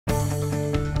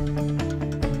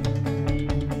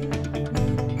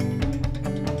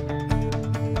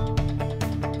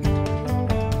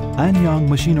ANNN YANG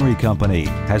Machinery Company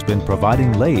has been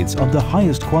providing lathes of the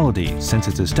highest quality since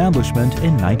its establishment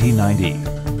in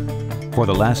 1990. For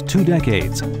the last 2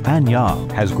 decades, ANNN YANG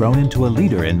has grown into a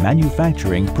leader in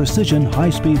manufacturing precision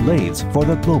high-speed lathes for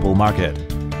the global market.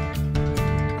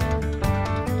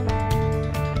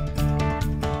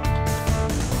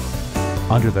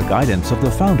 Under the guidance of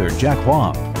the founder Jack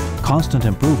Huang, constant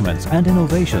improvements and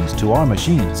innovations to our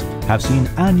machines have seen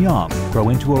ANNN YANG grow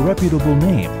into a reputable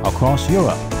name across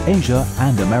Europe, Asia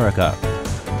and America.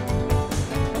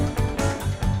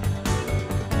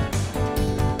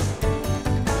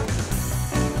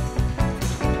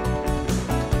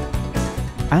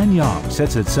 ANNN YANG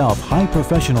sets itself high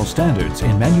professional standards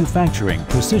in manufacturing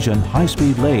precision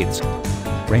high-speed lathes,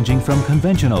 ranging from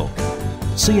conventional,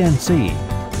 CNC,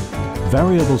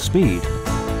 variable speed,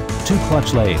 to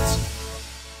clutch lathes.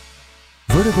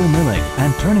 Vertical milling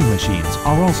and turning machines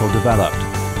are also developed.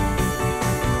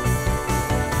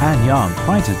 ANNN YANG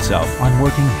prides itself on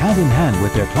working hand-in-hand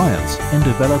with their clients in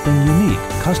developing unique,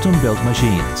 custom-built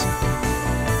machines.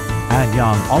 ANNN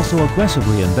YANG also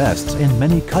aggressively invests in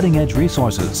many cutting-edge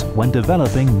resources when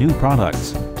developing new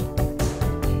products.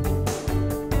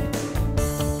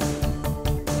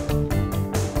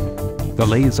 The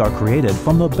lathes are created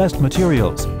from the best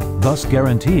materials, thus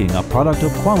guaranteeing a product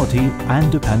of quality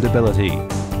and dependability.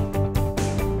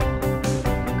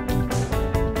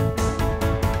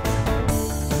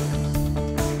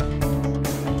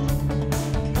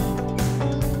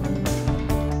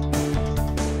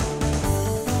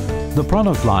 The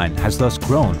product line has thus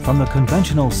grown from the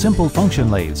conventional simple function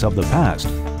lathes of the past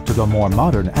to the more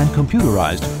modern and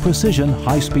computerized precision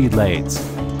high-speed lathes.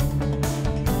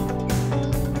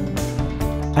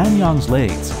 ANNN YANG's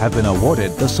lathes have been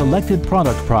awarded the Selected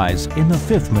Product Prize in the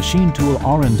 5th Machine Tool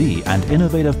R&D and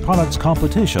Innovative Products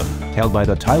Competition held by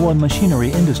the Taiwan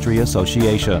Machinery Industry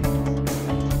Association.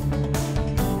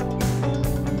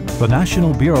 The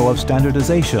National Bureau of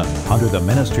Standardization under the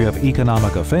Ministry of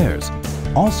Economic Affairs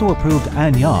also approved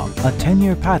ANNN YANG a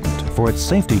 10-year patent for its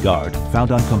safety guard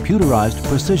found on computerized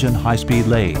precision high-speed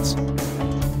lathes.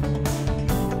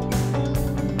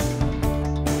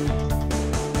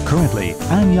 Currently,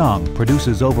 ANNN YANG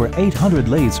produces over 800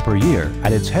 lathes per year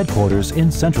at its headquarters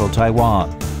in central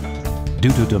Taiwan.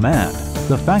 Due to demand,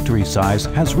 the factory size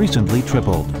has recently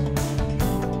tripled.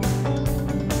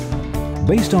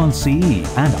 Based on CE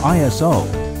and ISO,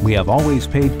 we have always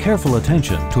paid careful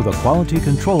attention to the quality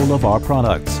control of our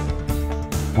products.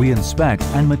 We inspect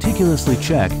and meticulously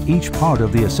check each part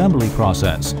of the assembly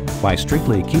process by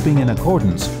strictly keeping in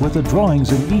accordance with the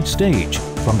drawings in each stage,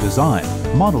 from design,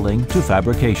 modeling to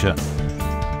fabrication.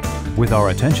 With our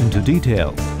attention to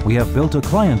detail, we have built a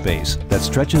client base that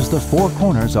stretches the 4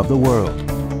 corners of the world.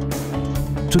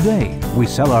 Today, we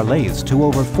sell our lathes to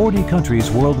over 40 countries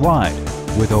worldwide,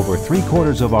 with over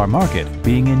 3/4 of our market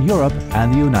being in Europe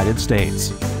and the United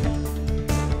States.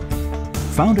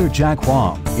 Founder Jack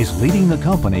Huang is leading the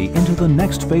company into the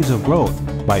next phase of growth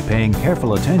by paying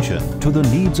careful attention to the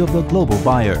needs of the global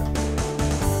buyer.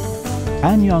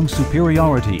 ANNN YANG's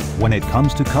superiority when it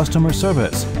comes to customer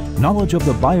service, knowledge of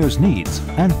the buyer's needs,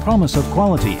 and promise of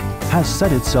quality has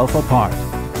set itself apart.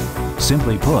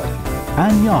 Simply put,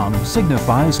 ANNN YANG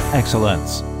signifies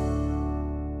excellence.